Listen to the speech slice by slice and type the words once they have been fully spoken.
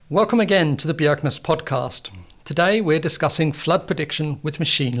Welcome again to the Bjerknes podcast. Today we're discussing flood prediction with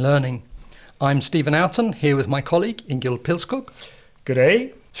machine learning. I'm Stephen Oughton, here with my colleague Ingild Pilskog. Good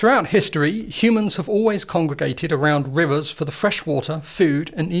day. Throughout history, humans have always congregated around rivers for the fresh water,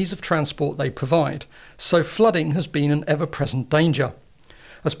 food and ease of transport they provide, so flooding has been an ever-present danger.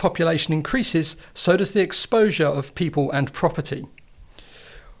 As population increases, so does the exposure of people and property.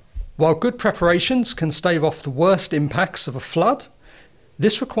 While good preparations can stave off the worst impacts of a flood,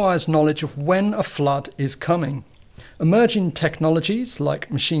 this requires knowledge of when a flood is coming. Emerging technologies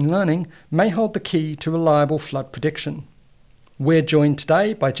like machine learning may hold the key to reliable flood prediction. We're joined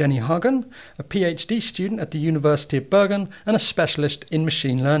today by Jenny Hagen, a PhD student at the University of Bergen and a specialist in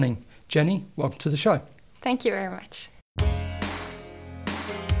machine learning. Jenny, welcome to the show. Thank you very much.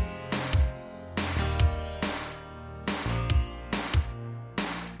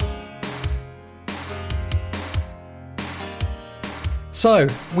 So,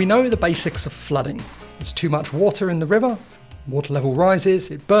 we know the basics of flooding. There's too much water in the river, water level rises,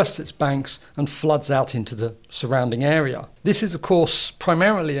 it bursts its banks and floods out into the surrounding area. This is of course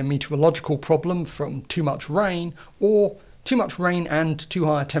primarily a meteorological problem from too much rain or too much rain and too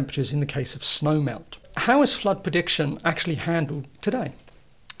high temperatures in the case of snowmelt. How is flood prediction actually handled today?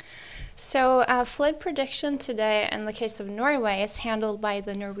 So flood prediction today in the case of Norway is handled by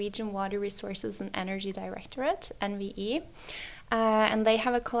the Norwegian Water Resources and Energy Directorate, NVE. And they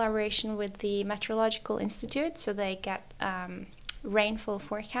have a collaboration with the Meteorological Institute, so they get rainfall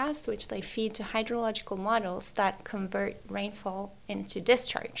forecasts, which they feed to hydrological models that convert rainfall into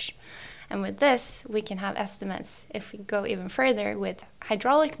discharge. And with this, we can have estimates, if we go even further, with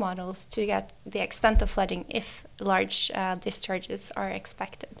hydraulic models to get the extent of flooding if large discharges are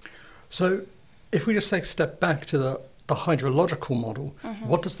expected. So if we just take a step back to the hydrological model,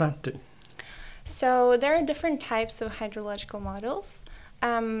 what does that do? So there are different types of hydrological models.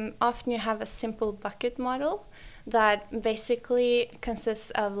 Often you have a simple bucket model that basically consists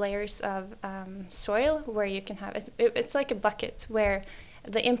of layers of soil where you can have it's like a bucket where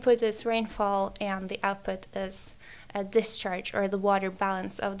the input is rainfall and the output is a discharge or the water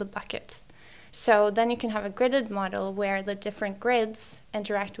balance of the bucket. So then you can have a gridded model where the different grids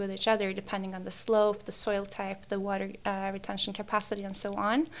interact with each other depending on the slope, the soil type, the water retention capacity, and so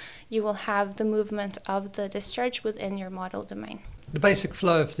on. You will have the movement of the discharge within your model domain. The basic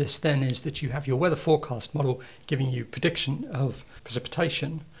flow of this then is that you have your weather forecast model giving you prediction of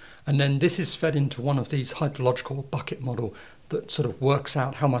precipitation, and then this is fed into one of these hydrological bucket model that sort of works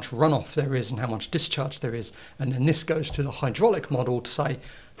out how much runoff there is and how much discharge there is, and then this goes to the hydraulic model to say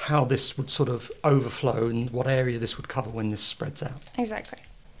how this would sort of overflow and what area this would cover when this spreads out. Exactly.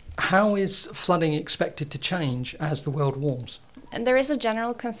 How is flooding expected to change as the world warms? And there is a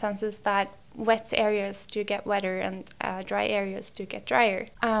general consensus that wet areas do get wetter and dry areas do get drier.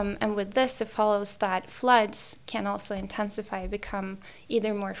 And with this, it follows that floods can also intensify, become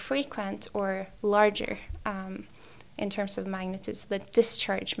either more frequent or larger in terms of magnitude, so the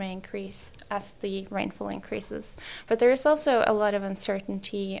discharge may increase as the rainfall increases. But there is also a lot of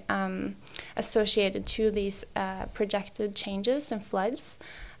uncertainty associated to these projected changes in floods,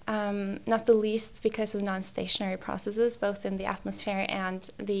 not the least because of non-stationary processes, both in the atmosphere and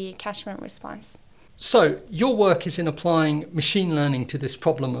the catchment response. So your work is in applying machine learning to this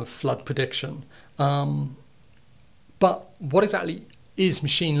problem of flood prediction. But what exactly is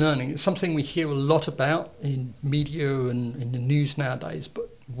machine learning? It's something we hear a lot about in media and in the news nowadays, but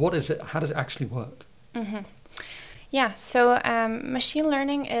what is it? How does it actually work? Yeah, so machine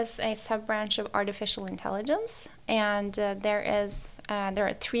learning is a sub-branch of artificial intelligence, and there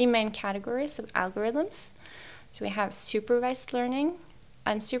are three main categories of algorithms. So we have supervised learning,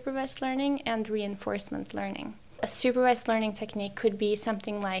 unsupervised learning, and reinforcement learning. A supervised learning technique could be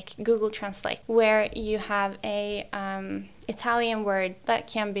something like Google Translate, where you have a Italian word that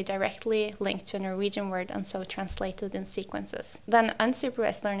can be directly linked to a Norwegian word and so translated in sequences. Then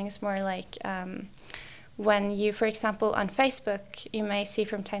unsupervised learning is more like when you, for example, on Facebook, you may see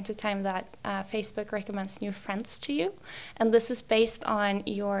from time to time that Facebook recommends new friends to you. And this is based on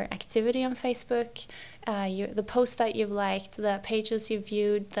your activity on Facebook, the posts that you've liked, the pages you've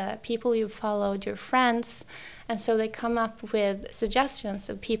viewed, the people you've followed, your friends. And so they come up with suggestions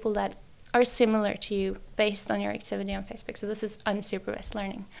of people that are similar to you based on your activity on Facebook. So this is unsupervised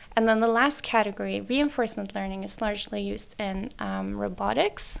learning. And then the last category, reinforcement learning, is largely used in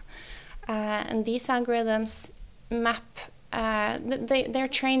robotics. And these algorithms map, they're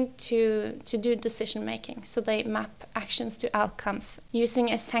trained to do decision making. So they map actions to outcomes using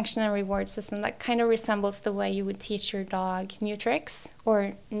a sanction and reward system that kind of resembles the way you would teach your dog new tricks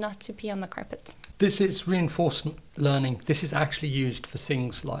or not to pee on the carpet. This is reinforcement learning. This is actually used for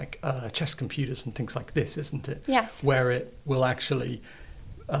things like chess computers and things like this, isn't it? Yes. Where it will actually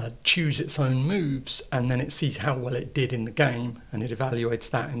choose its own moves, and then it sees how well it did in the game, and it evaluates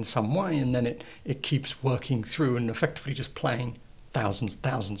that in some way, and then it keeps working through and effectively just playing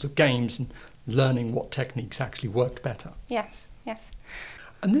thousands of games and learning what techniques actually worked better. Yes, yes.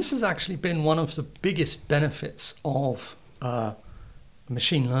 And this has actually been one of the biggest benefits of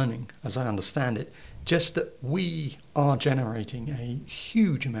machine learning, as I understand it, just that we are generating a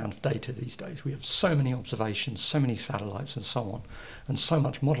huge amount of data these days. We have so many observations, so many satellites and so on, and so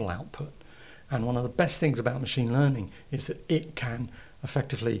much model output. And one of the best things about machine learning is that it can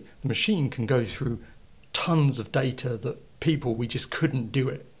effectively, the machine can go through tons of data that we just couldn't do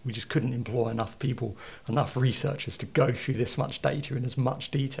it. We just couldn't employ enough people, enough researchers to go through this much data in as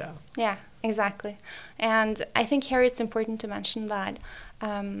much detail. Yeah, exactly. And I think here it's important to mention that,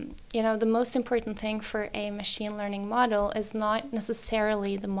 the most important thing for a machine learning model is not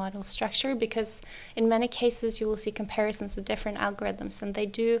necessarily the model structure, because in many cases you will see comparisons of different algorithms, and they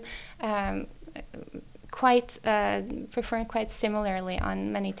do perform quite similarly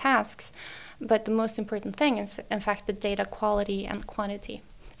on many tasks. But the most important thing is, in fact, the data quality and quantity.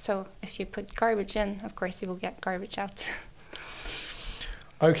 So if you put garbage in, of course you will get garbage out.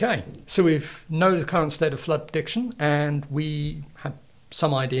 Okay, so we know the current state of flood prediction, and we have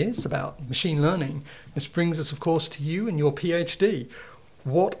some ideas about machine learning. This brings us, of course, to you and your PhD.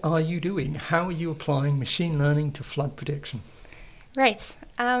 What are you doing? How are you applying machine learning to flood prediction? Right.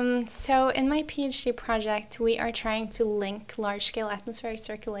 So in my PhD project, we are trying to link large-scale atmospheric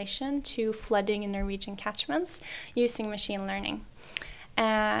circulation to flooding in Norwegian catchments using machine learning.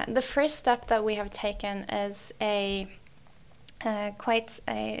 The first step that we have taken is quite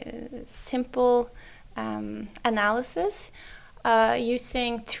a simple analysis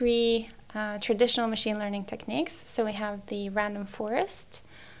using three traditional machine learning techniques. So we have the random forest,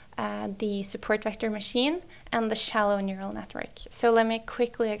 the support vector machine, and the shallow neural network. So let me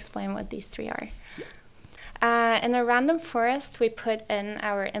quickly explain what these three are. In a random forest, we put in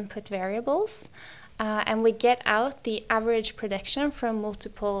our input variables, and we get out the average prediction from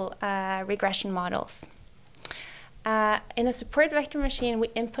multiple regression models. In a support vector machine, we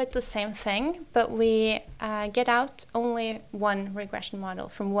input the same thing, but we get out only one regression model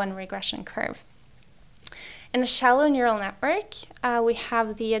from one regression curve. In a shallow neural network, we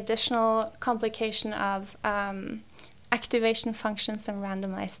have the additional complication of activation functions and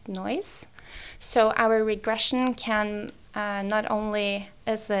randomized noise. So our regression can not only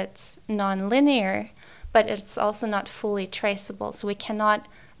is it non-linear, but it's also not fully traceable. So we cannot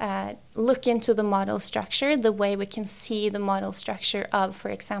look into the model structure the way we can see the model structure of, for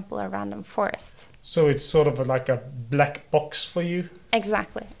example, a random forest. So it's sort of like a black box for you?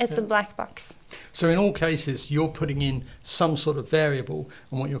 Exactly. It's a black box. So in all cases, you're putting in some sort of variable,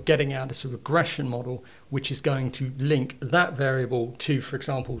 and what you're getting out is a regression model, which is going to link that variable to, for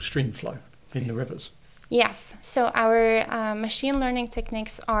example, stream flow in the rivers. Yes. So our machine learning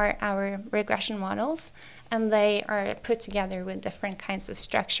techniques are our regression models, and they are put together with different kinds of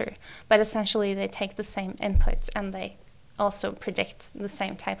structure. But essentially, they take the same input, and they also predict the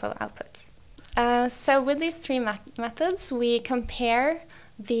same type of output. So with these three methods, we compare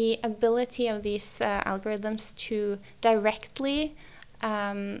the ability of these algorithms to directly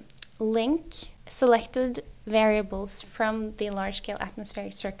link selected variables from the large-scale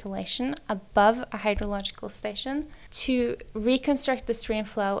atmospheric circulation above a hydrological station to reconstruct the stream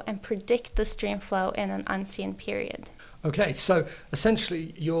flow and predict the stream flow in an unseen period. Okay, so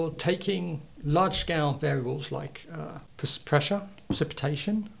essentially you're taking large-scale variables like pressure,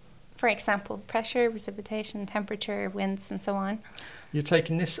 precipitation. For example, pressure, precipitation, temperature, winds, and so on. You're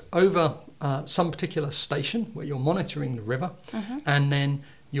taking this over some particular station where you're monitoring the river, and then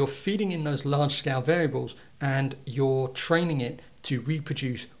you're feeding in those large-scale variables, and you're training it to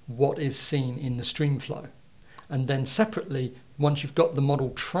reproduce what is seen in the stream flow. And then separately, once you've got the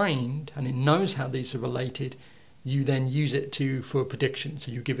model trained and it knows how these are related, you then use it for a prediction.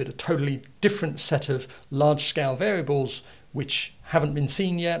 So you give it a totally different set of large-scale variables which haven't been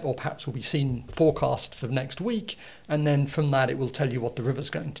seen yet, or perhaps will be seen forecast for next week, and then from that it will tell you what the river's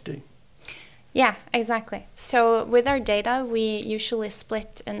going to do. Yeah, exactly. So with our data, we usually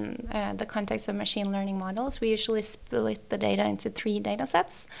split in the context of machine learning models, we usually split the data into 3 data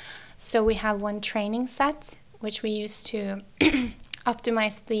sets. So we have one training set, which we use to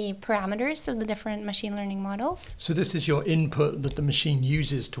optimize the parameters of the different machine learning models. So this is your input that the machine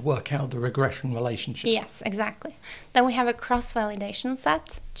uses to work out the regression relationship. Yes, exactly. Then we have a cross-validation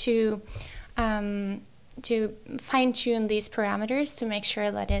set to fine-tune these parameters to make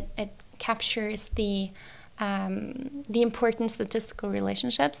sure that it captures the important statistical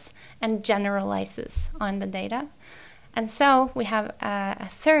relationships and generalizes on the data. And so we have a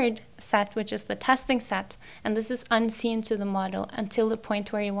third set, which is the testing set, and this is unseen to the model until the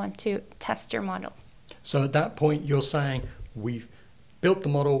point where you want to test your model. So at that point, you're saying we've built the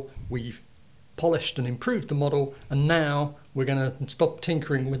model, we've polished and improved the model, and now we're going to stop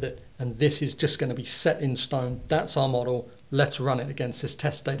tinkering with it, and this is just going to be set in stone. That's our model. Let's run it against this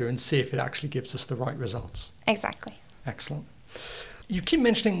test data and see if it actually gives us the right results. Exactly. Excellent. You keep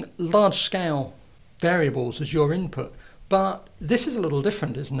mentioning large-scale variables as your input, but this is a little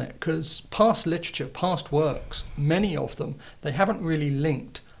different, isn't it? Because past literature, past works, many of them, they haven't really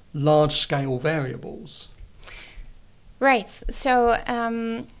linked large-scale variables. Right. So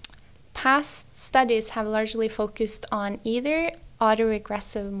past studies have largely focused on either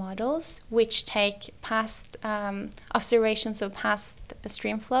autoregressive models, which take past observations of past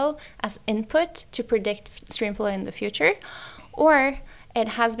streamflow as input to predict streamflow in the future, or it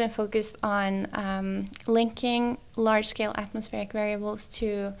has been focused on linking large-scale atmospheric variables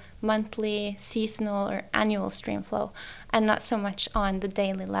to monthly, seasonal, or annual streamflow, and not so much on the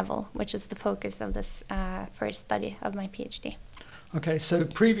daily level, which is the focus of this first study of my PhD. Okay, so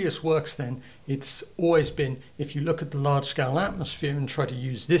previous works then, it's always been, if you look at the large-scale atmosphere and try to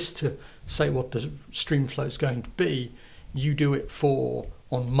use this to say what the streamflow is going to be, you do it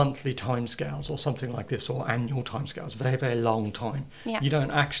on monthly timescales or something like this, or annual timescales, very, very long time. Yes. You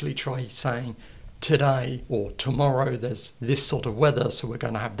don't actually try saying today or tomorrow there's this sort of weather, so we're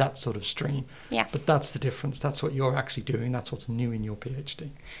going to have that sort of stream. Yes. But that's the difference. That's what you're actually doing. That's what's new in your PhD.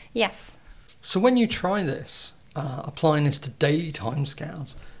 Yes. So when you try this, applying this to daily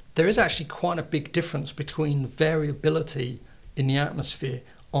timescales, there is actually quite a big difference between variability in the atmosphere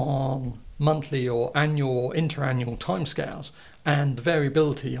on monthly or annual or interannual timescales and the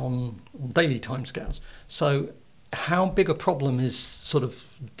variability on daily timescales. So how big a problem is sort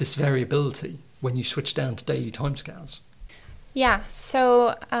of this variability when you switch down to daily timescales? Yeah,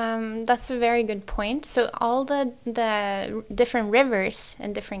 so that's a very good point. So all the different rivers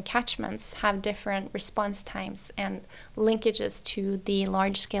and different catchments have different response times and linkages to the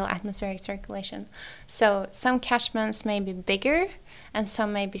large-scale atmospheric circulation. So some catchments may be bigger and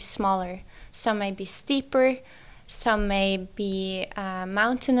some may be smaller. Some may be steeper, some may be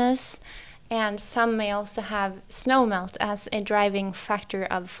mountainous, and some may also have snowmelt as a driving factor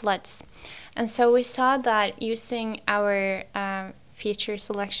of floods. And so we saw that using our feature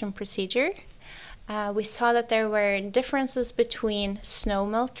selection procedure, we saw that there were differences between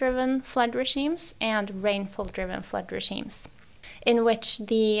snowmelt-driven flood regimes and rainfall-driven flood regimes, in which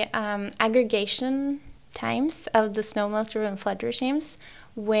the aggregation times of the snowmelt-driven flood regimes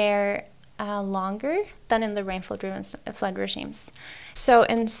were longer than in the rainfall-driven flood regimes. So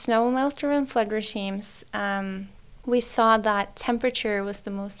in snowmelt-driven flood regimes, we saw that temperature was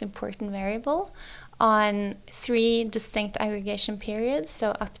the most important variable on 3 distinct aggregation periods,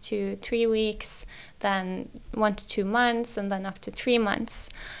 so up to 3 weeks, then 1 to 2 months, and then up to 3 months.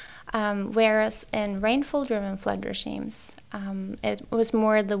 Whereas in rainfall-driven flood regimes, it was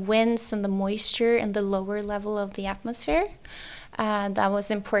more the winds and the moisture in the lower level of the atmosphere that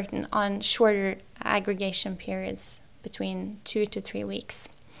was important on shorter aggregation periods between 2 to 3 weeks.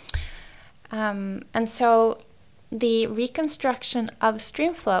 And so the reconstruction of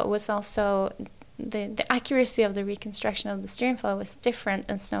streamflow was also, the accuracy of the reconstruction of the streamflow was different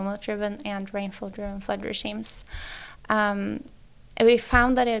in snowmelt-driven and rainfall-driven flood regimes. We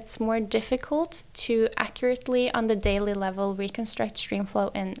found that it's more difficult to accurately, on the daily level, reconstruct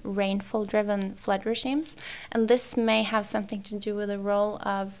streamflow in rainfall-driven flood regimes, and this may have something to do with the role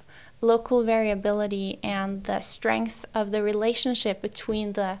of local variability and the strength of the relationship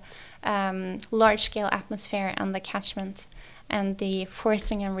between the large-scale atmosphere and the catchment, and the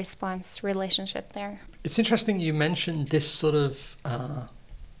forcing and response relationship there. It's interesting you mentioned this sort of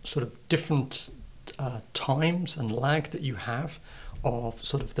different times and lag that you have of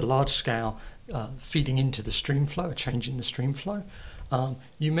sort of the large scale feeding into the streamflow, a change in the streamflow.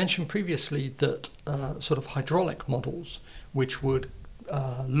 You mentioned previously that sort of hydraulic models, which would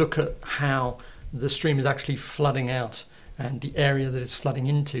look at how the stream is actually flooding out and the area that it's flooding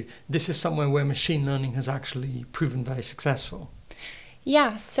into, this is somewhere where machine learning has actually proven very successful.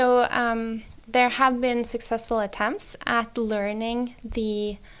 Yeah, so there have been successful attempts at learning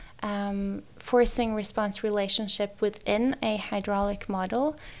the forcing response relationship within a hydraulic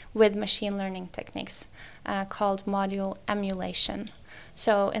model with machine learning techniques called module emulation.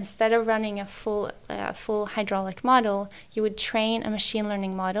 So instead of running a full hydraulic model, you would train a machine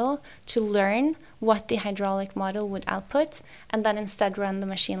learning model to learn what the hydraulic model would output, and then instead run the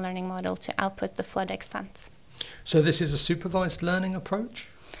machine learning model to output the flood extent. So this is a supervised learning approach?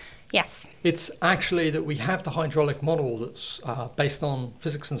 Yes. It's actually that we have the hydraulic model that's based on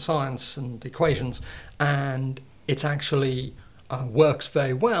physics and science and equations, and it's actually works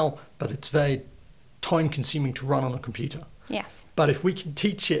very well, but it's very time consuming to run on a computer. Yes. But if we can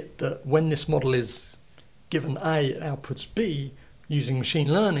teach it that when this model is given A, it outputs B using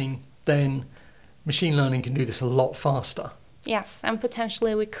machine learning, then machine learning can do this a lot faster. Yes, and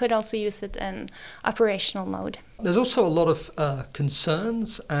potentially we could also use it in operational mode. There's also a lot of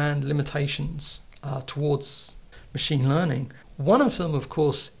concerns and limitations towards machine learning. One of them, of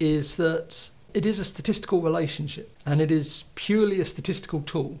course, is that it is a statistical relationship and it is purely a statistical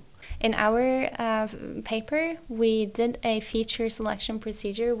tool. In our paper, we did a feature selection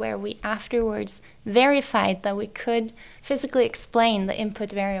procedure where we afterwards verified that we could physically explain the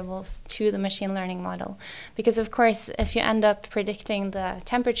input variables to the machine learning model. Because, of course, if you end up predicting the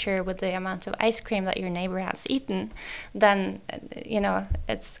temperature with the amount of ice cream that your neighbor has eaten, then,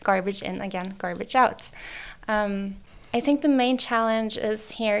 it's garbage in, again, garbage out. I think the main challenge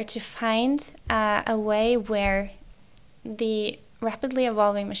is here to find a way where the rapidly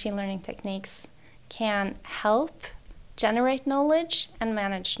evolving machine learning techniques can help generate knowledge and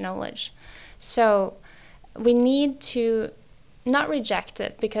manage knowledge. So we need to not reject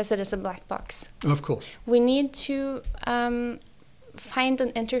it because it is a black box. Of course. We need to find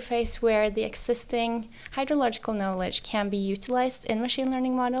an interface where the existing hydrological knowledge can be utilized in machine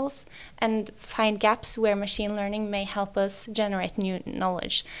learning models and find gaps where machine learning may help us generate new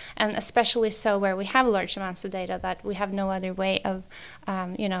knowledge. And especially so where we have large amounts of data that we have no other way of,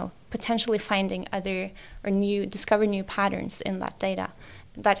 potentially finding other or discover new patterns in that data.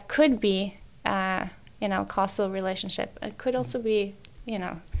 That could be, causal relationship. It could also be,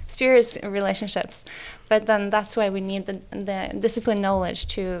 spurious relationships, but then that's why we need the discipline knowledge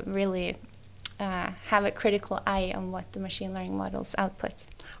to really have a critical eye on what the machine learning models output.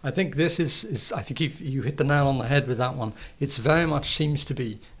 I think this is I think you hit the nail on the head with that one. It's very much seems to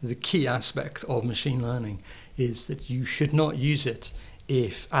be the key aspect of machine learning is that you should not use it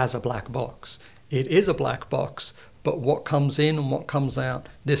as a black box. It is a black box, but what comes in and what comes out,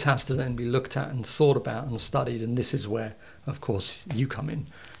 this has to then be looked at and thought about and studied, and this is where, of course, you come in.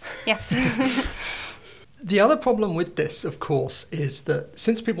 Yes. The other problem with this, of course, is that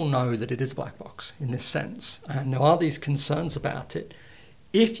since people know that it is a black box in this sense, and there are these concerns about it,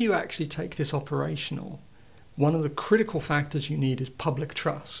 if you actually take this operational, one of the critical factors you need is public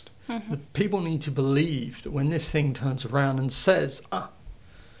trust. Mm-hmm. That people need to believe that when this thing turns around and says,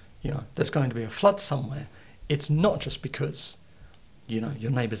 there's going to be a flood somewhere, it's not just because,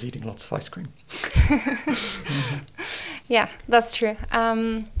 your neighbour's eating lots of ice cream. Yeah, that's true.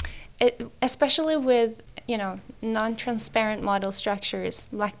 Especially with, non-transparent model structures,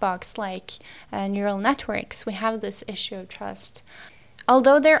 black box like neural networks, we have this issue of trust.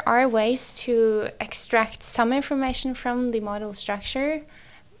 Although there are ways to extract some information from the model structure,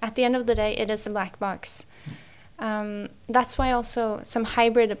 at the end of the day, it is a black box. That's why also some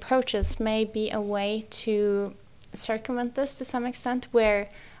hybrid approaches may be a way to circumvent this to some extent, where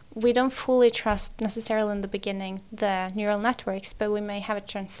we don't fully trust necessarily in the beginning the neural networks, but we may have a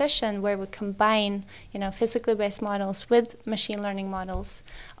transition where we combine, physically based models with machine learning models.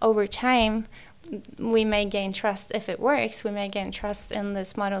 Over time, we may gain trust if it works. We may gain trust in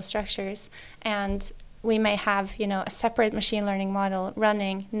these model structures, and we may have, a separate machine learning model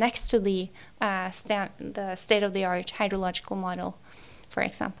running next to the state-of-the-art hydrological model, for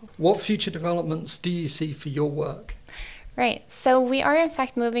example. What future developments do you see for your work? Right. So we are, in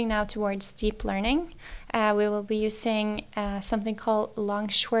fact, moving now towards deep learning. We will be using something called long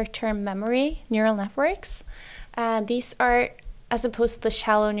short-term memory neural networks. These are, as opposed to the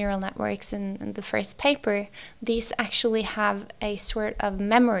shallow neural networks in the first paper, these actually have a sort of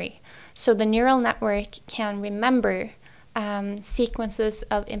memory. So the neural network can remember sequences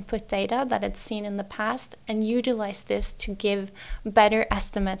of input data that it's seen in the past and utilize this to give better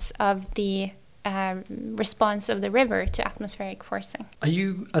estimates of the response of the river to atmospheric forcing. Are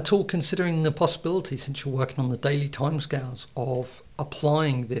you at all considering the possibility, since you're working on the daily timescales, of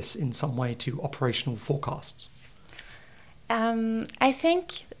applying this in some way to operational forecasts? I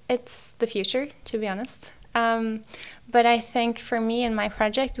think it's the future, to be honest. But I think for me in my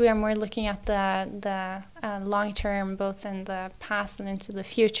project, we are more looking at the long term, both in the past and into the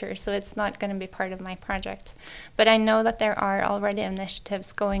future. So it's not going to be part of my project. But I know that there are already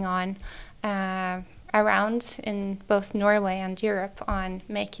initiatives going on around in both Norway and Europe on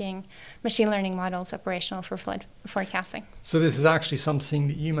making machine learning models operational for flood forecasting. So this is actually something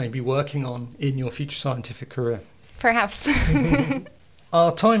that you may be working on in your future scientific career. Perhaps.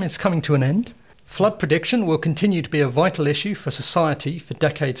 Our time is coming to an end. Flood prediction will continue to be a vital issue for society for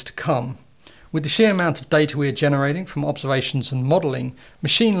decades to come. With the sheer amount of data we are generating from observations and modelling,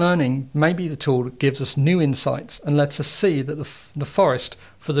 machine learning may be the tool that gives us new insights and lets us see that the forest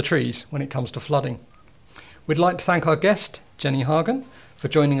for the trees when it comes to flooding. We'd like to thank our guest, Jenny Hagen, for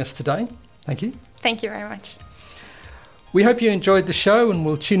joining us today. Thank you. Thank you very much. We hope you enjoyed the show and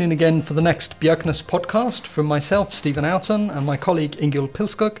will tune in again for the next Björknes podcast. From myself, Stephen Oughton, and my colleague Ingil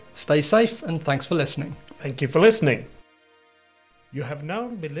Pilskog, stay safe and thanks for listening. Thank you for listening. You have now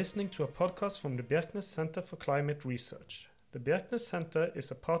been listening to a podcast from the Bjerknes Center for Climate Research. The Bjerknes Center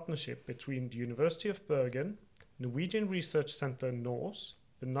is a partnership between the University of Bergen, Norwegian Research Center NORS,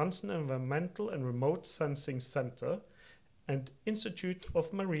 the Nansen Environmental and Remote Sensing Center, and Institute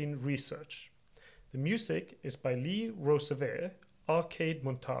of Marine Research. The music is by Lee Rosevear, Arcade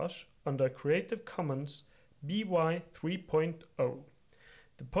Montage, under Creative Commons BY 3.0.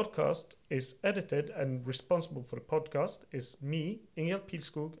 The podcast is edited, and responsible for the podcast is me, Ingel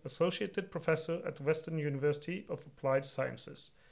Pilskog, Associated Professor at Western University of Applied Sciences.